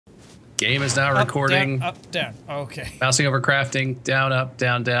Game is now Up, recording. down, up, down. Okay. Bouncing over crafting. Down, up,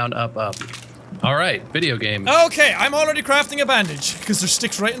 down, down, up, up. All right, video game. Okay, I'm already crafting a bandage because there's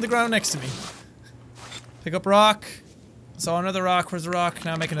sticks right in the ground next to me. Pick up rock. Saw another rock. Where's the rock?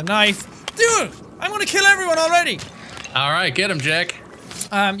 Now I'm making a knife. Dude, I'm gonna kill everyone already. All right, get him, Jack.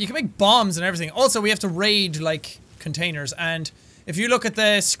 You can make bombs and everything. Also, we have to raid like containers. And if you look at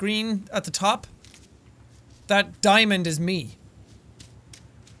the screen at the top, that diamond is me.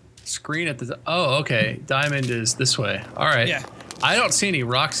 Screen at the. Oh, okay. Diamond is this way. All right. Yeah. I don't see any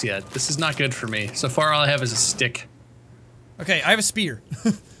rocks yet. This is not good for me. So far, all I have is a stick. Okay, I have a spear.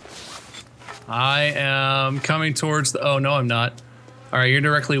 I am coming towards the. Oh no, I'm not. All right, you're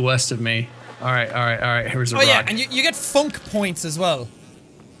directly west of me. All right, all right, all right. Here's a rock. Oh yeah, and you get funk points as well.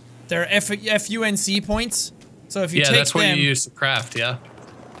 They're FUNC points. So if you take them, that's what you use to craft. Yeah.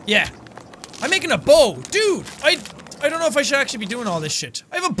 Yeah. I'm making a bow, dude. I don't know if I should actually be doing all this shit.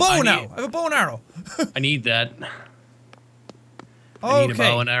 I have a bow now. I have a bow and arrow. I need that. I need a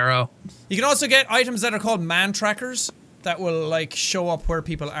bow and arrow. You can also get items that are called man trackers that will like show up where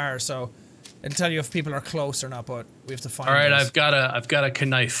people are. So it'll tell you if people are close or not. But we have to find. All right, those. I've got a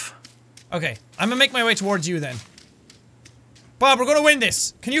knife. Okay, I'm gonna make my way towards you then. Bob, we're gonna win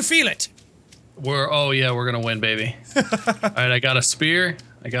this. Can you feel it? Oh yeah, we're gonna win, baby. All right, I got a spear.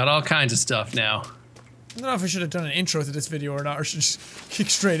 I got all kinds of stuff now. I don't know if I should have done an intro to this video or not, or should just kick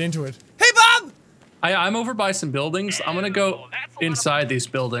straight into it. Hey, Bob! I'm over by some buildings. I'm gonna go inside these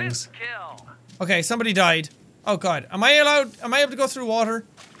buildings. Okay, somebody died. Oh god, am I able to go through water?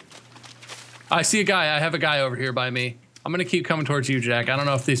 I see a guy. I have a guy over here by me. I'm gonna keep coming towards you, Jack. I don't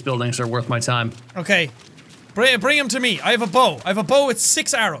know if these buildings are worth my time. Okay. Bring him to me. I have a bow. I have a bow with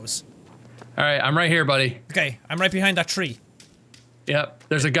 6 arrows. Alright, I'm right here, buddy. Okay, I'm right behind that tree. Yep.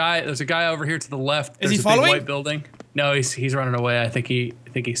 There's a guy over here to the left. Is he There's a following? big white building. No, he's running away. I think he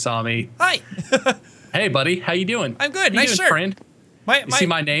saw me. Hi! Hey buddy, how you doing? I'm good, How you nice doing, shirt. Friend? You see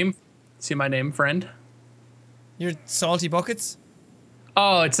my name? See my name, friend? Your salty buckets?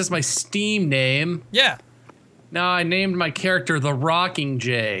 Oh, it says my Steam name. Yeah. No, I named my character the Rocking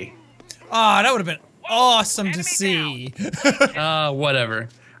J. Ah, that would have been awesome to see. Whatever.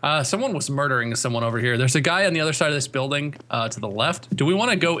 Someone was murdering someone over here. There's a guy on the other side of this building, to the left. Do we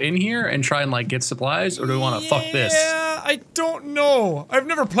want to go in here and try and like get supplies, or do we want to fuck this? Yeah, I don't know. I've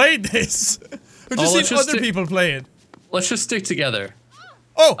never played this. I've just seen other people play it. Let's just stick together.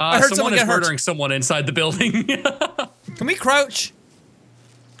 Oh, I heard someone get hurt. Murdering someone inside the building. Can we crouch?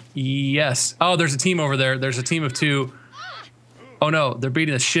 Yes. Oh, there's a team over there. There's a team of 2. Oh no, they're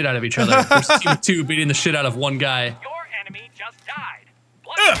beating the shit out of each other. There's a team of 2 beating the shit out of one guy. Your enemy just died.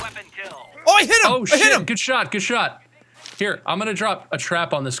 Bloody weapon kill. Oh, I hit him! Oh shit! I hit him! Good shot! Good shot! Here, I'm gonna drop a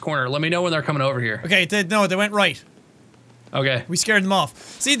trap on this corner. Let me know when they're coming over here. Okay, they went right. Okay. We scared them off.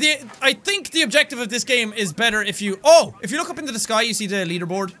 See, I think the objective of this game is better if you... Oh! If you look up into the sky, you see the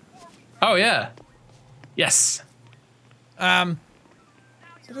leaderboard. Oh, yeah. Yes. Is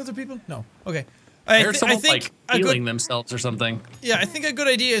it other people? No. Okay. I heard someone, like, healing themselves or something. Yeah, I think a good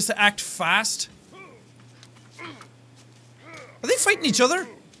idea is to act fast. Are they fighting each other?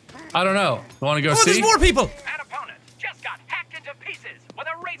 I don't know. Want to go see? Oh, there's more people! An opponent just got hacked into pieces with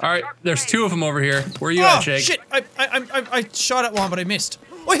a razor. All right, there's 2 of them over here. Where are you Oh, at, Jake? shit! I shot at one, but I missed.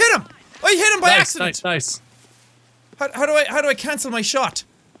 Oh, I hit him! I hit him by accident! Nice. How do I cancel my shot?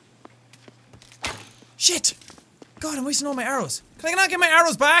 Shit! God, I'm wasting all my arrows. Can I not get my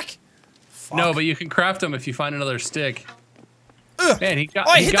arrows back? Fuck. No, but you can craft them if you find another stick. Ugh. Man, he got.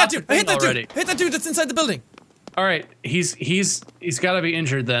 Oh, I he hit got that dude! the I hit thing that already. dude! I hit that dude that's inside the building. All right, he's got to be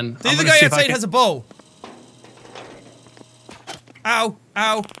injured then. The other guy outside has a bow. Ow!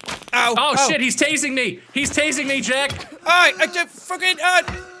 Ow! Ow! Oh shit! He's tasing me! He's tasing me, Jack! I just fucking I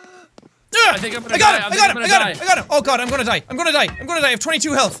think I'm gonna die. I got him! Oh god, I'm gonna die! I have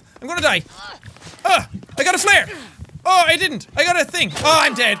 22 health. I'm gonna die. I got a flare. Oh, I didn't. I got a thing. Oh,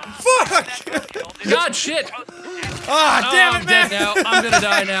 I'm dead. Fuck! God, shit! Damn it, man! I'm dead now. I'm gonna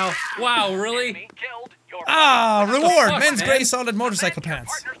die now. Wow, really? Reward! fuck, Men's man? grey solid motorcycle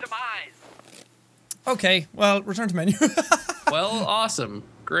pants. Okay, well, return to menu. Well, awesome.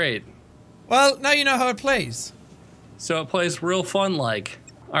 Great. Well, now you know how it plays. So it plays real fun like.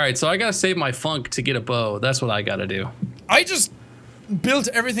 Alright, so I gotta save my funk to get a bow. That's what I gotta do. I just built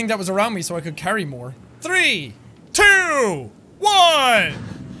everything that was around me so I could carry more. 3, 2, 1!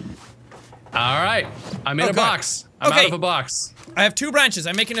 Alright. I'm in a box. I'm out of a box. I have 2 branches.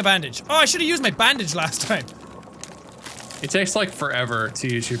 I'm making a bandage. Oh, I should have used my bandage last time. It takes like forever to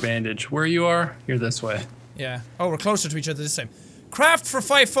use your bandage. Where you are, you're this way. Yeah. Oh, we're closer to each other this time. Craft for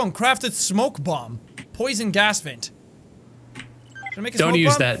 5 funk. Crafted smoke bomb. Poison gas vent. Should I make a Don't smoke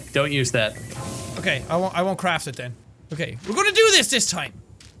use bomb? that. Don't use that. Okay, I won't craft it then. Okay, we're gonna do this time.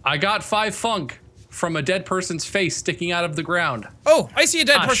 I got 5 funk from a dead person's face sticking out of the ground. Oh, I see a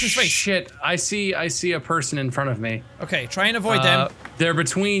dead person's face. Shit! I see a person in front of me. Okay, try and avoid them. They're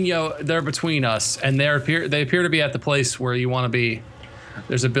between us, and they appear to be at the place where you want to be.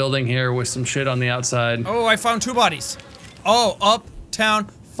 There's a building here with some shit on the outside. Oh, I found 2 bodies. Oh, uptown,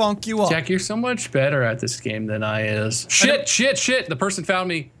 funk you up. Jack, you're so much better at this game than I is. Shit! The person found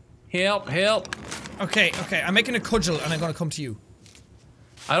me. Help! Okay, I'm making a cudgel and I'm gonna come to you.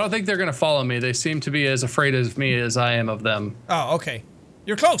 I don't think they're gonna follow me. They seem to be as afraid of me as I am of them. Oh, okay.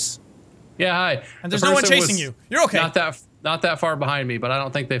 You're close. Yeah, hi. And there's no one chasing you. You're okay. Not that far behind me, but I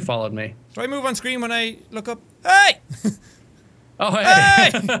don't think they followed me. Do I move on screen when I look up? Hey! Oh,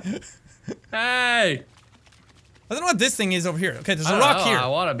 hey! Hey! Hey! I don't know what this thing is over here. Okay, there's a rock here. I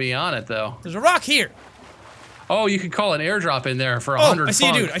want to be on it, though. There's a rock here. Oh, you could call an airdrop in there for 100 I see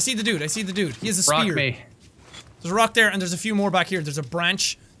funk. a dude. I see the dude. He has a spear. Rock me. There's a rock there, and there's a few more back here. There's a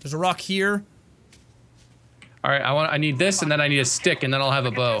branch. There's a rock here. All right, I need this, and then I need a stick, and then I'll have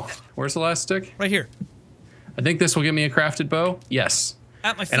a bow. Where's the last stick? Right here. I think this will give me a crafted bow. Yes.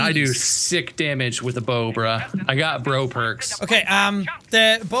 At my feet. And I do sick damage with a bow, bruh. I got bro perks. Okay,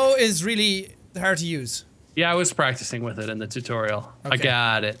 the bow is really hard to use. Yeah, I was practicing with it in the tutorial. Okay. I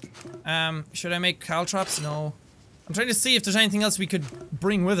got it. Should I make caltrops? No. I'm trying to see if there's anything else we could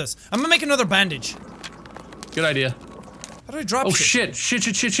bring with us. I'm gonna make another bandage. Good idea. How do I drop Oh shit?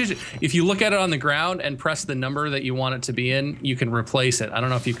 shit. If you look at it on the ground and press the number that you want it to be in, you can replace it. I don't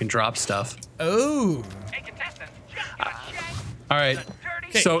know if you can drop stuff. Oh. Hey, contestant, just got shanked. All right.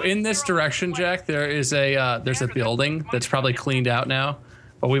 Dirty. So in this direction, Jack, there's a building that's probably cleaned out now,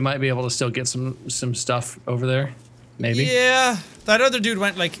 but we might be able to still get some stuff over there. Maybe. Yeah, that other dude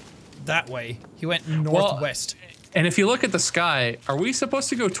went like that way. He went northwest. And if you look at the sky, are we supposed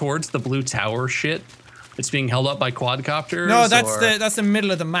to go towards the blue tower shit that's being held up by quadcopters? No, that's the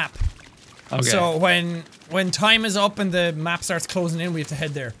middle of the map. Okay. So when time is up and the map starts closing in, we have to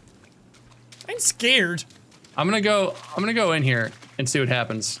head there. I'm scared. I'm gonna go in here and see what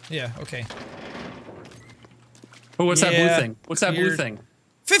happens. Yeah, okay. Oh, what's that blue Yeah, thing? What's that blue cleared. thing?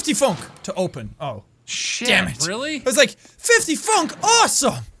 50 funk to open. Oh. Shit. Damn it. Really? I was like, 50 funk,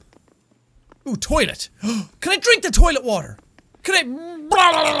 awesome! Ooh, toilet. Can I drink the toilet water? Can I...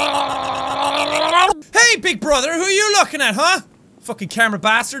 Hey, big brother, who are you looking at, huh? Fucking camera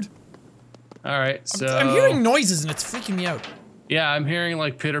bastard. Alright, so... I'm hearing noises and it's freaking me out. Yeah, I'm hearing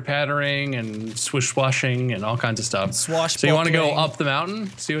like pitter-pattering and swish-swashing and all kinds of stuff. Swashbuckling. So you want to go up the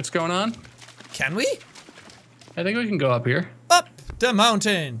mountain, see what's going on? Can we? I think we can go up here. Up the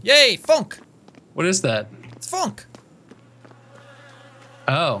mountain. Yay, funk. What is that? It's funk.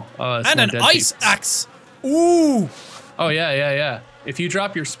 Oh, it's And more an dead ice people. axe. Ooh. Oh, yeah. If you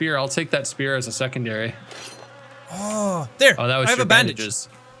drop your spear, I'll take that spear as a secondary. Oh, there. Oh, that was I have your a bandage. bandages.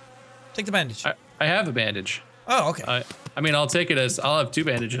 Take the bandage. I have a bandage. Oh, okay. I mean, I'll take it as... I'll have 2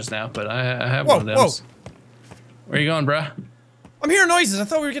 bandages now, but I have Whoa, one of whoa. those. Where you going, bruh? I'm hearing noises. I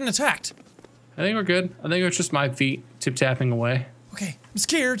thought we were getting attacked. I think we're good. I think it's just my feet tip-tapping away. Okay, I'm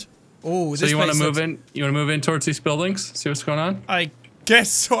scared. Oh, So you want to move in? You want to move in towards these buildings? See what's going on? I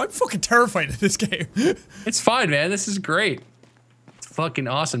guess so. I'm fucking terrified of this game. It's fine, man. This is great. It's fucking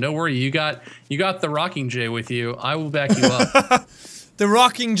awesome. Don't worry. You got the rocking J with you. I will back you up. The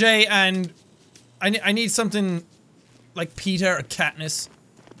rocking J and I need something like Peter or Katniss.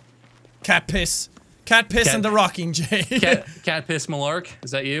 Cat piss. Cat piss and the rocking J. Cat piss Malark.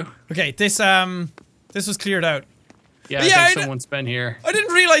 Is that you? Okay, this was cleared out. Yeah, Yeah, I think someone's been here. I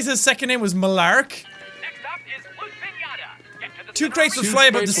didn't realize his second name was Malark. Next up is Loot Pinata. Get to the 2 center crates will arena. fly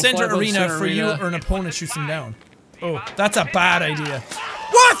above the crates will center fly above the arena center for you arena. or an opponent shoots them down. Oh, that's a bad idea.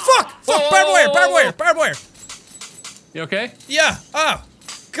 What? Fuck! Fuck! Barbed wire! Barbed wire! Barbed wire! You okay? Yeah. Oh.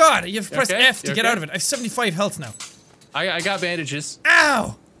 God, you have to press okay? F to You get okay? out of it. I have 75 health now. I got bandages.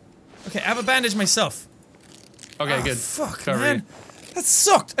 Ow! Okay, I have a bandage myself. Okay, Oh, good. fuck, Cover man. you. That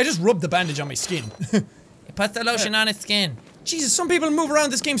sucked. I just rubbed the bandage on my skin. He put the lotion on his skin. Jesus, some people move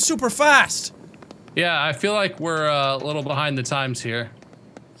around this game super fast. Yeah, I feel like we're a little behind the times here.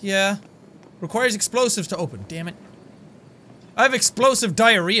 Yeah. Requires explosives to open. Damn it. I have explosive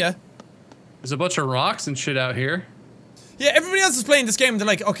diarrhea. There's a bunch of rocks and shit out here. Yeah, everybody else is playing this game and they're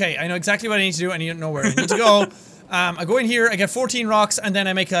like, okay, I know exactly what I need to do. I need to know where I need to go. I go in here, I get 14 rocks, and then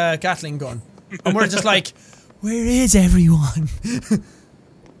I make a Gatling gun. And we're just like, where is everyone?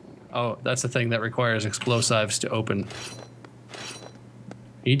 Oh, that's the thing that requires explosives to open.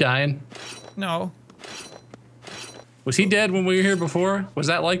 Are you dying? No. Was he dead when we were here before? Was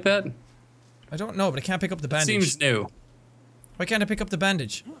that like that? I don't know, but I can't pick up the bandage. Seems new. Why can't I pick up the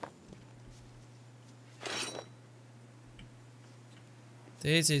bandage?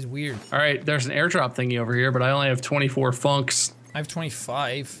 This is weird. Alright, there's an airdrop thingy over here, but I only have 24 funks. I have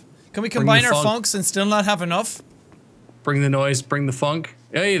 25. Can we combine our funks and still not have enough? Bring the noise, bring the funk.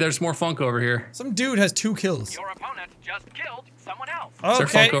 Hey, there's more funk over here. Some dude has 2 kills. Your opponent just killed someone else. Is there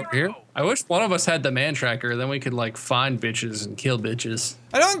Okay. funk over here? I wish one of us had the man tracker, then we could like find bitches and kill bitches.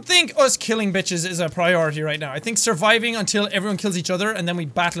 I don't think us killing bitches is a priority right now. I think surviving until everyone kills each other and then we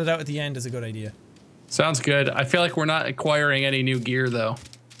battle it out at the end is a good idea. Sounds good. I feel like we're not acquiring any new gear though.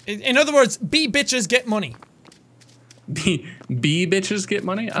 In other words, be bitches, get money. B bitches get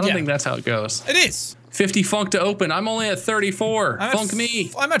money? I don't Yeah. think that's how it goes. It is. 50 funk to open. I'm only at 34. Funk me.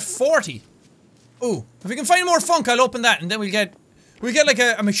 I'm at 40. Ooh, if we can find more funk, I'll open that and then we'll get like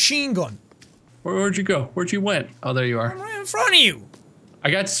a machine gun. Where'd you go? Where'd you went? Oh, there you are. I'm right in front of you.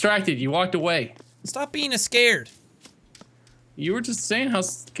 I got distracted. You walked away. Stop being scared. You were just saying how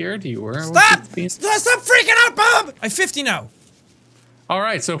scared you were. Stop! Stop freaking out, Bob! I'm 50 now. All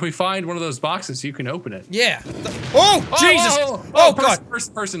right, so if we find one of those boxes, you can open it. Yeah. Oh, Jesus! Oh, God.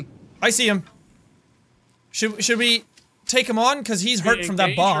 Person. I see him. Should we take him on? Because he's hurt from that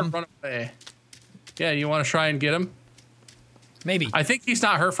Engage or bomb. Run away. Yeah, you want to try and get him? Maybe. I think he's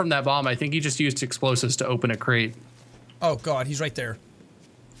not hurt from that bomb. I think he just used explosives to open a crate. Oh, God, he's right there.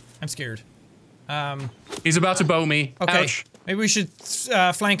 I'm scared. He's about to bow me. Okay. Ouch. Maybe we should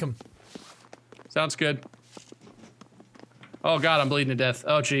flank him. Sounds good. Oh, God, I'm bleeding to death.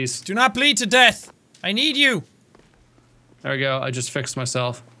 Oh, jeez. Do not bleed to death. I need you. There we go. I just fixed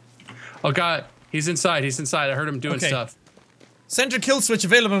myself. Oh, God. He's inside. He's inside. I heard him doing Okay. stuff. Center kill switch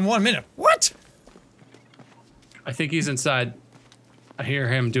available in 1 minute. What? I think he's inside. I hear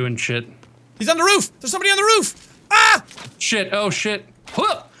him doing shit. He's on the roof. There's somebody on the roof. Ah! Shit. Oh, shit.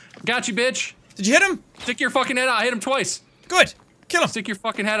 Whoop! Got you, bitch. Did you hit him? Stick your fucking head out. I hit him twice. Good. Kill him. Stick your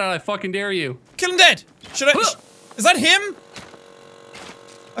fucking head out. I fucking dare you. Kill him dead. Should I? Huh. Is that him?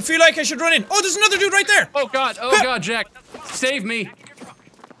 I feel like I should run in. Oh, there's another dude right there. Oh, God. Oh, God, Jack. Save me.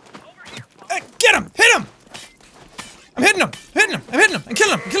 Get him. Hit him. I'm hitting him. Hitting him. I'm hitting him. I'm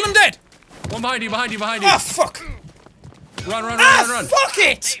killing him. Kill him dead. One behind you, behind you, behind you. Ah, fuck. Run, run, Ah, run, run, run. fuck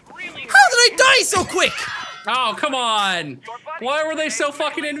it. How did I die so quick? Oh, come on. Why were they so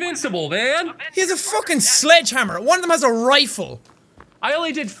fucking invincible, man? He has a fucking sledgehammer. One of them has a rifle. I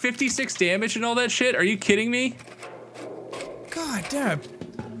only did 56 damage and all that shit. Are you kidding me? God damn.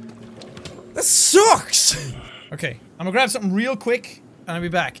 That sucks. Okay, I'm gonna grab something real quick and I'll be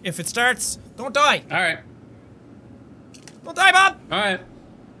back. If it starts, don't die. All right. Don't die, Bob. All right.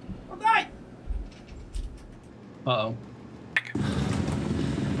 Don't die. Uh-oh.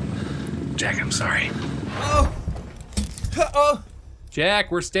 Jack, I'm sorry. Oh. Uh-oh.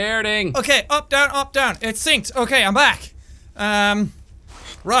 Jack, we're starting. Okay, up, down, up, down. It's synced. Okay, I'm back.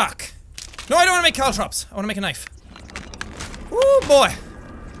 Rock. No, I don't want to make caltrops. I want to make a knife. Ooh, boy.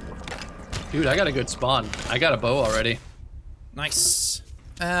 Dude, I got a good spawn. I got a bow already. Nice.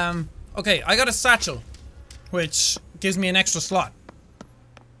 Okay, I got a satchel, which gives me an extra slot.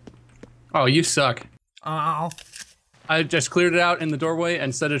 Oh, you suck. Oh. I just cleared it out in the doorway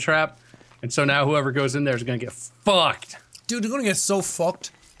and set a trap. And so now whoever goes in there is gonna get fucked. Dude, they're gonna get so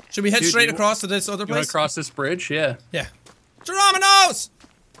fucked. Should we head Dude, straight you- across to this other You wanna place? cross this bridge? Yeah. Yeah. Geronimo's!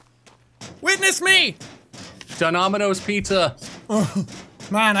 Witness me! Domino's Pizza.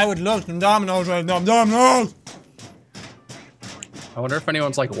 Man, I would love some Domino's right now. Domino's! I wonder if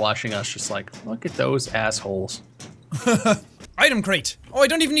anyone's like watching us just like, look at those assholes. Item crate. Oh, I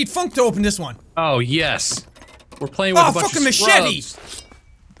don't even need funk to open this one. Oh, yes. We're playing with a bunch fucking of machete! scrubs.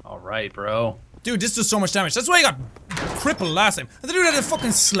 All right, bro. Dude, this does so much damage. That's why I got crippled last time. And the dude had a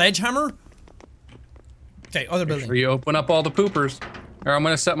fucking sledgehammer. Okay, other building. Sure you open up all the poopers. Or I'm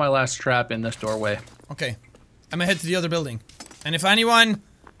gonna set my last trap in this doorway. Okay. I'm gonna head to the other building. And if anyone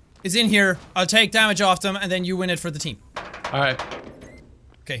is in here, I'll take damage off them and then you win it for the team. All right.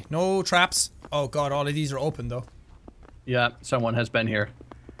 Okay, no traps. Oh god, all of these are open though. Yeah, someone has been here.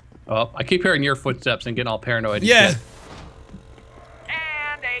 Oh, I keep hearing your footsteps and getting all paranoid. and Yeah. shit.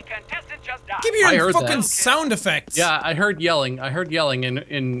 And a contestant just died. Give me I your heard fucking that. sound effects. Yeah, I heard yelling. I heard yelling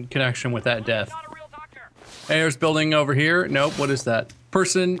in connection with that death. Not a real doctor. Hey, there's building over here. Nope, what is that?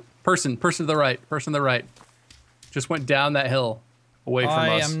 Person to the right. Person to the right. Just went down that hill away from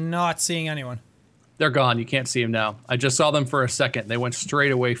I us. am not seeing anyone. They're gone. You can't see them now. I just saw them for a second. They went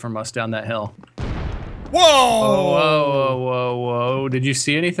straight away from us down that hill. Whoa! Whoa, whoa, whoa, whoa. Did you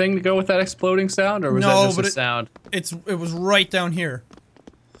see anything to go with that exploding sound, or was No, that just but a it- sound? It was right down here.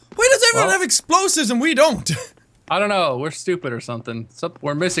 Why does everyone Well- have explosives and we don't? I don't know. We're stupid or something.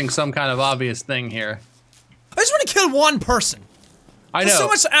 We're missing some kind of obvious thing here. I just want to kill one person. I know. There's so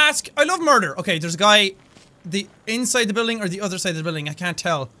much to ask. I love murder. Okay, there's a guy, the inside the building or the other side of the building. I can't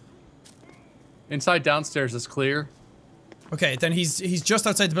tell. Inside downstairs is clear. Okay, then he's just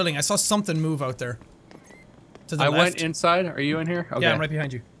outside the building. I saw something move out there. To the I left. went inside. Are you in here? Okay. Yeah, I'm right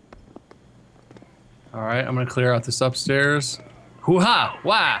behind you. All right, I'm gonna clear out this upstairs. Hoo-ha!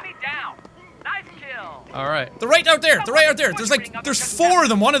 Wow! Enemy down. Nice kill. All right. They're right out there. They're right out there. There's 4 of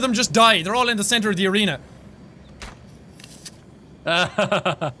them. One of them just died. They're all in the center of the arena.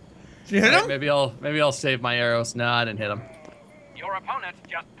 Did you hit him? Maybe I'll save my arrows. No, I didn't hit him. Your opponent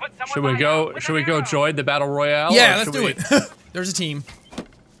just put someone Should we go? Should we go join the battle royale? Yeah, or let's should do we- it. There's a team.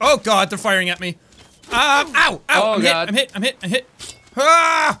 Oh god, they're firing at me. Ow! Oh, I'm God. hit!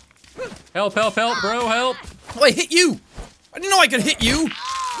 Ah! Help! Help! Help! Bro! Help! Oh, I hit you! I didn't know I could hit you!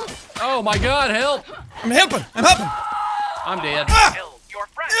 Oh my God! Help! I'm helping! I'm dead. Killed your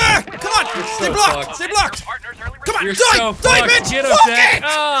friend. Ah! Come on! Stay so blocked! fucked. Stay blocked! Partner's early Come on! You're Die! so Die, fucked. bitch! Get him, Fuck Jack.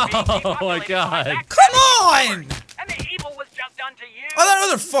 it! Oh my God! Come on! And the evil was just done to you. Oh, that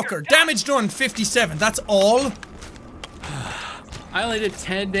other fucker. Damage done 57. That's all? I only did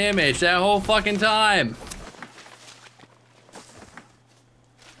 10 damage that whole fucking time.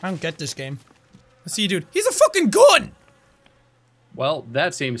 I don't get this game. Let's see you, dude. He's a fucking gun! Well,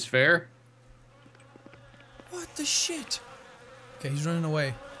 that seems fair. What the shit? Okay, he's running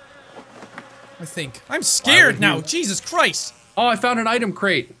away. I think. I'm scared would now. you- Jesus Christ. Oh, I found an item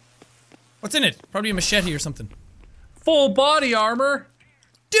crate. What's in it? Probably a machete or something. Full body armor.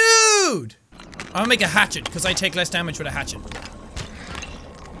 Dude! I'll make a hatchet, because I take less damage with a hatchet.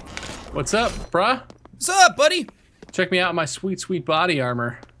 What's up, bruh? What's up, buddy? Check me out in my sweet, sweet body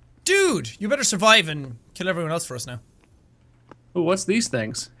armor. Dude, you better survive and kill everyone else for us now. Ooh, what's these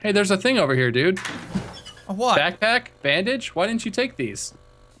things? Hey, there's a thing over here, dude. A what? Backpack? Bandage? Why didn't you take these?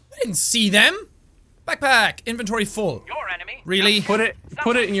 I didn't see them. Backpack. Inventory full. Your enemy. Really? Put it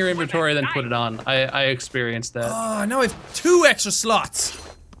in your inventory, then put it on. I experienced that. Oh, now I have 2 extra slots.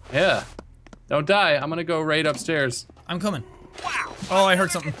 Yeah. Don't die. I'm gonna go raid upstairs. I'm coming. Wow. Oh, I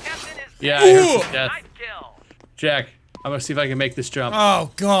heard something. Captain is Yeah, I heard Ooh. some death. nice kill. Jack, I'm gonna see if I can make this jump.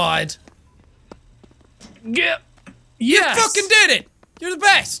 Oh, God. Yeah. Yes. Fucking did it! You're the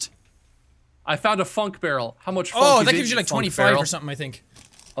best! I found a funk barrel. How much funk Oh, is that in gives you your like funk 25 barrel? or something, I think.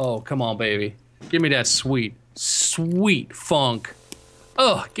 Oh, come on, baby. Give me that sweet, sweet funk.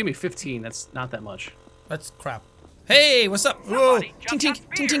 Ugh, give me 15. That's not that much. That's crap. Hey, what's up? Whoa! Somebody Tink just tink,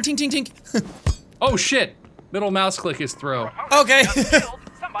 got tink tink tink tink tink. Oh shit! Middle mouse click is throw. Opponent Okay. just killed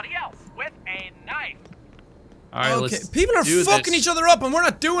somebody else with a knife. All right, Okay, let's people are do fucking this. each other up and we're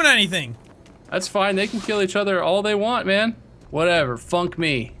not doing anything. That's fine. They can kill each other all they want, man. Whatever. Funk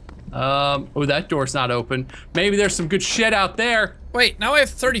me. Oh, that door's not open. Maybe there's some good shit out there. Wait, now I have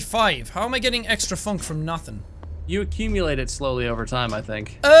 35. How am I getting extra funk from nothing? You accumulate it slowly over time, I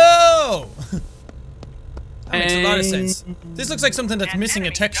think. Oh! That makes a lot of And- sense. This looks like something that's An missing a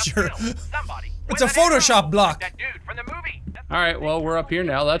enemy just texture. killed somebody It's with a an arrow. Photoshop block. That dude from the movie. All right, well, we're up here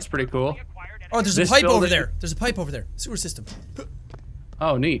now. That's pretty cool. Oh, there's a This pipe over building- there. There's a pipe over there. Sewer system.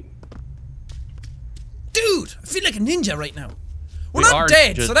 Oh, neat. Dude, I feel like a ninja right now. We're We not are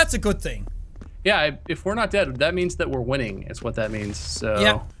dead, ninjas. so that's a good thing. Yeah, if we're not dead, that means that we're winning, is what that means. So,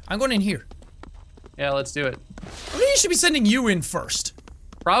 Yeah, I'm going in here. yeah, let's do it. I think you should be sending you in first.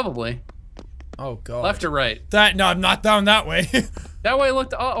 Probably. Oh, God. Left or right? No, I'm not down that way. That way,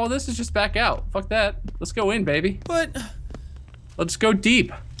 look. Oh, this is just back out. Fuck that. Let's go in, baby. But, Let's go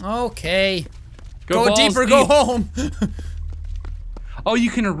deep. okay. Go balls deep or deep. go home. Oh, you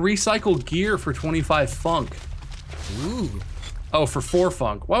can recycle gear for 25 funk. Ooh. Oh, for 4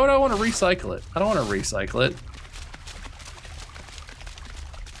 funk. Why would I want to recycle it? I don't want to recycle it.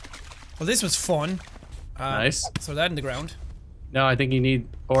 Well, this was fun. Nice. Throw that in the ground. No, I think you need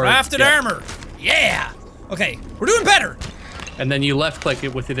or Crafted yeah. armor. Yeah. Okay, we're doing better. And then you left click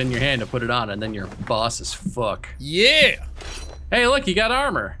it with it in your hand to put it on, and then you're boss as fuck. Yeah. Hey, look, you got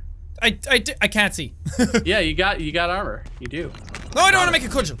armor. I can't see. Yeah, you got armor. You do. No, I don't want to make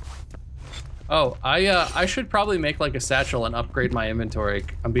a cudgel. Oh, I should probably make like a satchel and upgrade my inventory.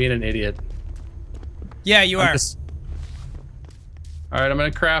 I'm being an idiot. Yeah, you are. All right, I'm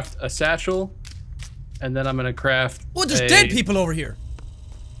gonna craft a satchel, and then I'm gonna craft. Oh, there's dead people over here.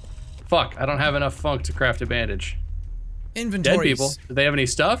 Fuck, I don't have enough funk to craft a bandage. Inventories. Dead people. Do they have any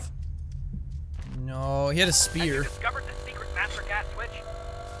stuff? No, he had a You spear. discovered the secret master gas switch?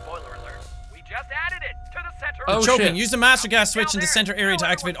 Spoiler alert. We just added it to the center Oh, of Choking. shit. Use the master gas switch in the center area to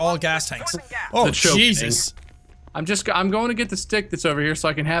activate all gas tanks. Oh, The choking. Jesus. I'm going to get the stick that's over here so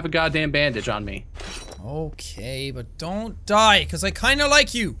I can have a goddamn bandage on me. Okay, but don't die, because I kind of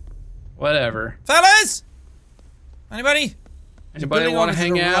like you. Whatever. Fellas? Anybody? Anybody Building want over to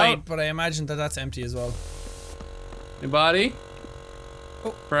hang the out? right, but I imagine that that's empty as well. Anybody?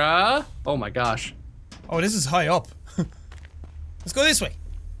 Oh. Bruh? Oh my gosh. Oh, this is high up. Let's go this way.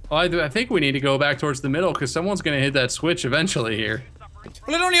 Well, I think we need to go back towards the middle because someone's gonna hit that switch eventually here.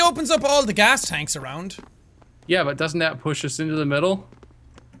 Well, it only opens up all the gas tanks around. Yeah, but doesn't that push us into the middle?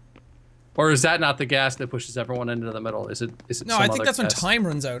 Or is that not the gas that pushes everyone into the middle? Is it No, some I think other that's when gas? time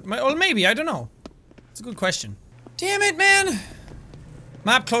runs out. Well, maybe, I don't know. It's a good question. Damn it, man!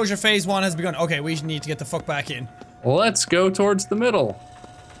 Map closure phase 1 has begun. Okay, we need to get the fuck back in. Let's go towards the middle.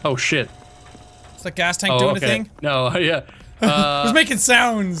 Oh shit. Is that gas tank doing a thing? No, yeah. It was making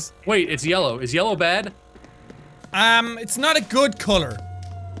sounds. Wait, it's yellow. Is yellow bad? It's not a good color.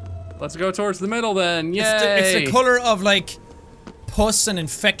 Let's go towards the middle then. Yay! It's the color of like pus and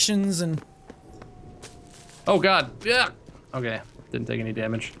infections and. Oh god. Yeah. Okay. Didn't take any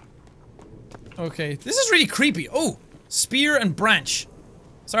damage. Okay, this is really creepy. Oh, spear and branch.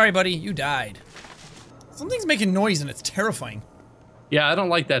 Sorry, buddy, you died. Something's making noise and it's terrifying. Yeah, I don't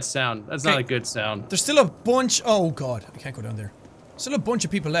like that sound. That's not Okay. a good sound. There's still a bunch. Oh god, I can't go down there. Still a bunch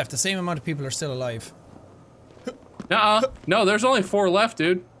of people left. The same amount of people are still alive. Nuh-uh. No, there's only 4 left,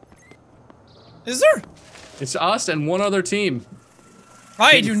 dude. Is there? It's us and one other team.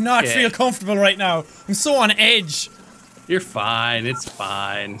 I do not Yeah. feel comfortable right now. I'm so on edge. You're fine. It's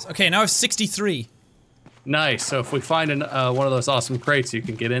fine. Okay, now I have 63. Nice. So if we find one of those awesome crates, you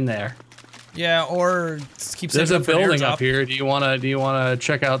can get in there. Yeah, or just keep There's saving a up for an building airdrop. up here. Do you wanna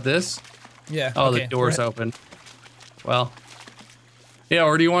check out this? Yeah. Oh, okay, the door's we're- open. Well. Yeah,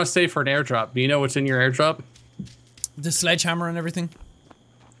 or do you want to stay for an airdrop? Do you know what's in your airdrop? The sledgehammer and everything.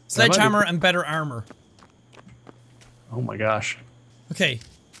 Sledgehammer and better armor. Oh my gosh. Okay,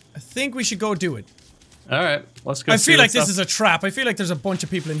 I think we should go do it. All right, let's go. I see feel like what's this up. is a trap. I feel like there's a bunch of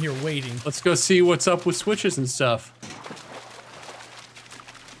people in here waiting. Let's go see what's up with switches and stuff.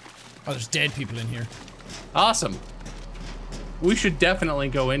 Oh, there's dead people in here. Awesome. We should definitely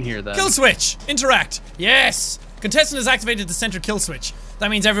go in here then. Kill switch! Interact! Yes! Contestant has activated the center kill switch. That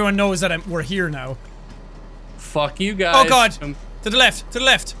means everyone knows that we're here now. Fuck you guys. Oh god! To the left! To the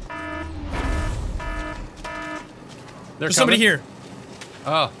left! There's somebody here.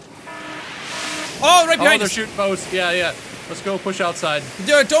 Oh. Oh, right Oh, behind they're us! shooting bows. Yeah, yeah. Let's go push outside.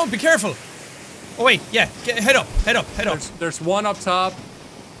 Don't, be careful! Oh wait, yeah, head up, head up, head up. There's one up top.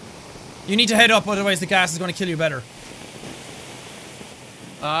 You need to head up, otherwise the gas is going to kill you better.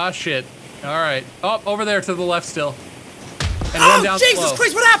 Ah, shit. Alright. Oh, over there to the left still. And one Oh, down Jesus below.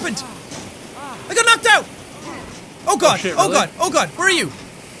 Christ, what happened? I got knocked out! Oh god, shit, oh really? god, oh god, where are you?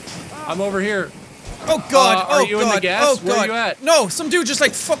 I'm over here. Oh god, are oh you in god, the gas? oh Where god. are you at? No, some dude just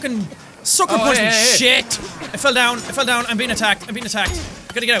like fucking sucker Oh, punched me. hey. Shit! I fell down, I'm being attacked, I'm being attacked.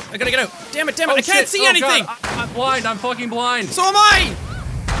 I gotta get out, I gotta get out. Damn it, Oh, I can't shit. see Oh, anything! God. I'm blind. I'm fucking blind. So am I!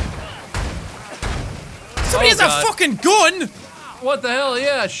 Somebody has God. a fucking gun! What the hell?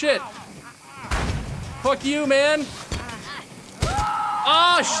 Yeah, shit. Fuck you, man.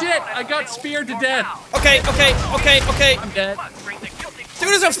 Oh, shit. I got speared to death. Okay. I'm dead. Dude,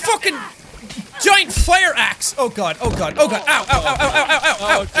 there's a fucking giant fire axe! Oh god, oh god, oh god, ow, ow, ow, ow, ow, ow, ow,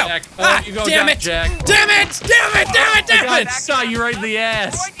 Oh, ow, Jack. Oh, ah, you go damn down, it! Jack. Damn it! Damn it! Damn it! Damn God, it! saw you right in the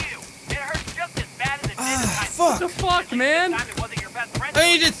ass. Fuck. The fuck, man? I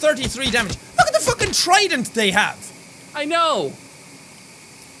only did 33 damage. Look at the fucking trident they have! I know.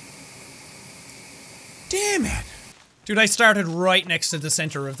 Damn it. Dude, I started right next to the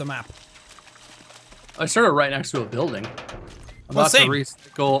center of the map. I started right next to a building. I'm Well, about to same.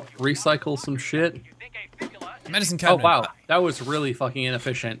 recycle some shit. Medicine Oh, cabinet. wow. That was really fucking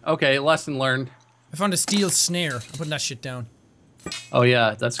inefficient. Okay, lesson learned. I found a steel snare. I'm putting that shit down. Oh,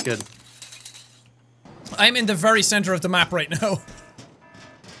 yeah, that's good. I'm in the very center of the map right now.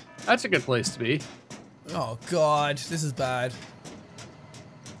 That's a good place to be. Oh god, this is bad.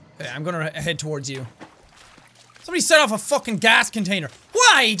 Okay, I'm gonna head towards you. Somebody set off a fucking gas container.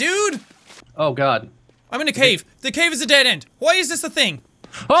 Why, dude? Oh, God. I'm in a cave. The cave is a dead end. Why is this a thing?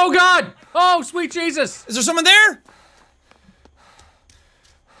 Oh, God! Oh, sweet Jesus! Is there someone there?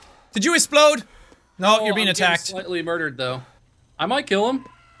 Did you explode? No, Oh, you're being I'm getting attacked. slightly murdered, though. I might kill him.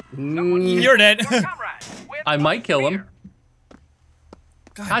 You're dead. I might kill him.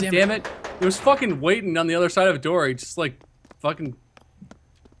 God damn it. He was fucking waiting on the other side of a door. He just like fucking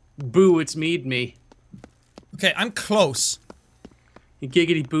boo, it's me. Okay, I'm close. He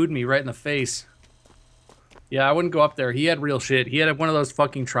giggity booed me right in the face. Yeah, I wouldn't go up there. He had real shit. He had one of those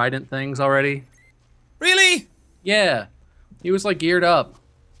fucking trident things already. Really? Yeah. He was like geared up.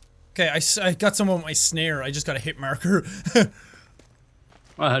 Okay, I got some of my snare. I just got a hit marker.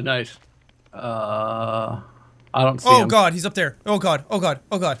 Nice. I don't see Oh him. god, he's up there. Oh god, oh god,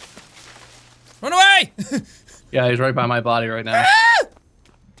 oh god. Run away! Yeah, he's right by my body right now. Ah!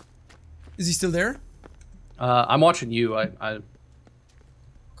 Is he still there? I'm watching you. God.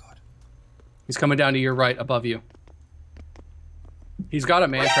 He's coming down to your right, above you. He's got a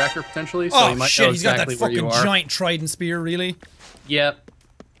man tracker potentially, so he might shit, know he's got exactly that where you fucking are. giant trident spear, really? Yep.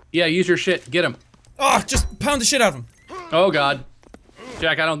 Yeah, use your shit. Get him. Oh, just pound the shit out of him. Oh god.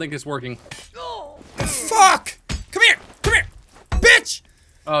 Jack, I don't think it's working. Fuck! Come here! Come here! Bitch!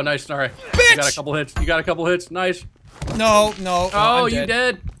 Oh, nice. Sorry. Bitch! You got a couple hits. You got a couple hits. Nice. No, no. Oh, I'm you dead.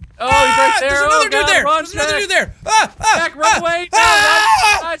 dead. Oh, he's right there. There's Oh, another dude god, there! Run, There's another Jack. dude there! Ah! Ah! Jack, run away! No,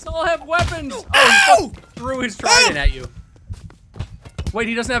 Ah! guys all have weapons. Oh, Ow! he threw his trident at you. Wait,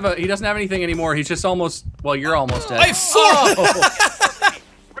 he doesn't have anything anymore. He's just almost. Well, you're almost dead. I have 4! Oh,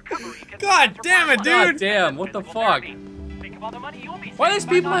 God damn it, god dude! damn! What the fuck? Think of all the money you'll be Why do these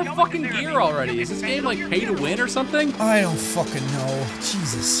saving people by have not going fucking to therapy. gear already? Is this game like pay to win or something? I don't fucking know.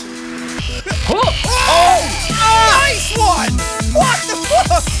 Jesus. Oh! Nice one! What the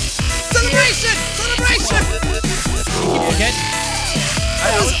fuck? Celebration! Celebration! Keep forget.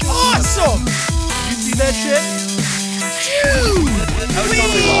 That was awesome! You see that shit? Dude! I was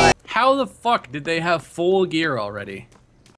totally lying. How the fuck did they have full gear already?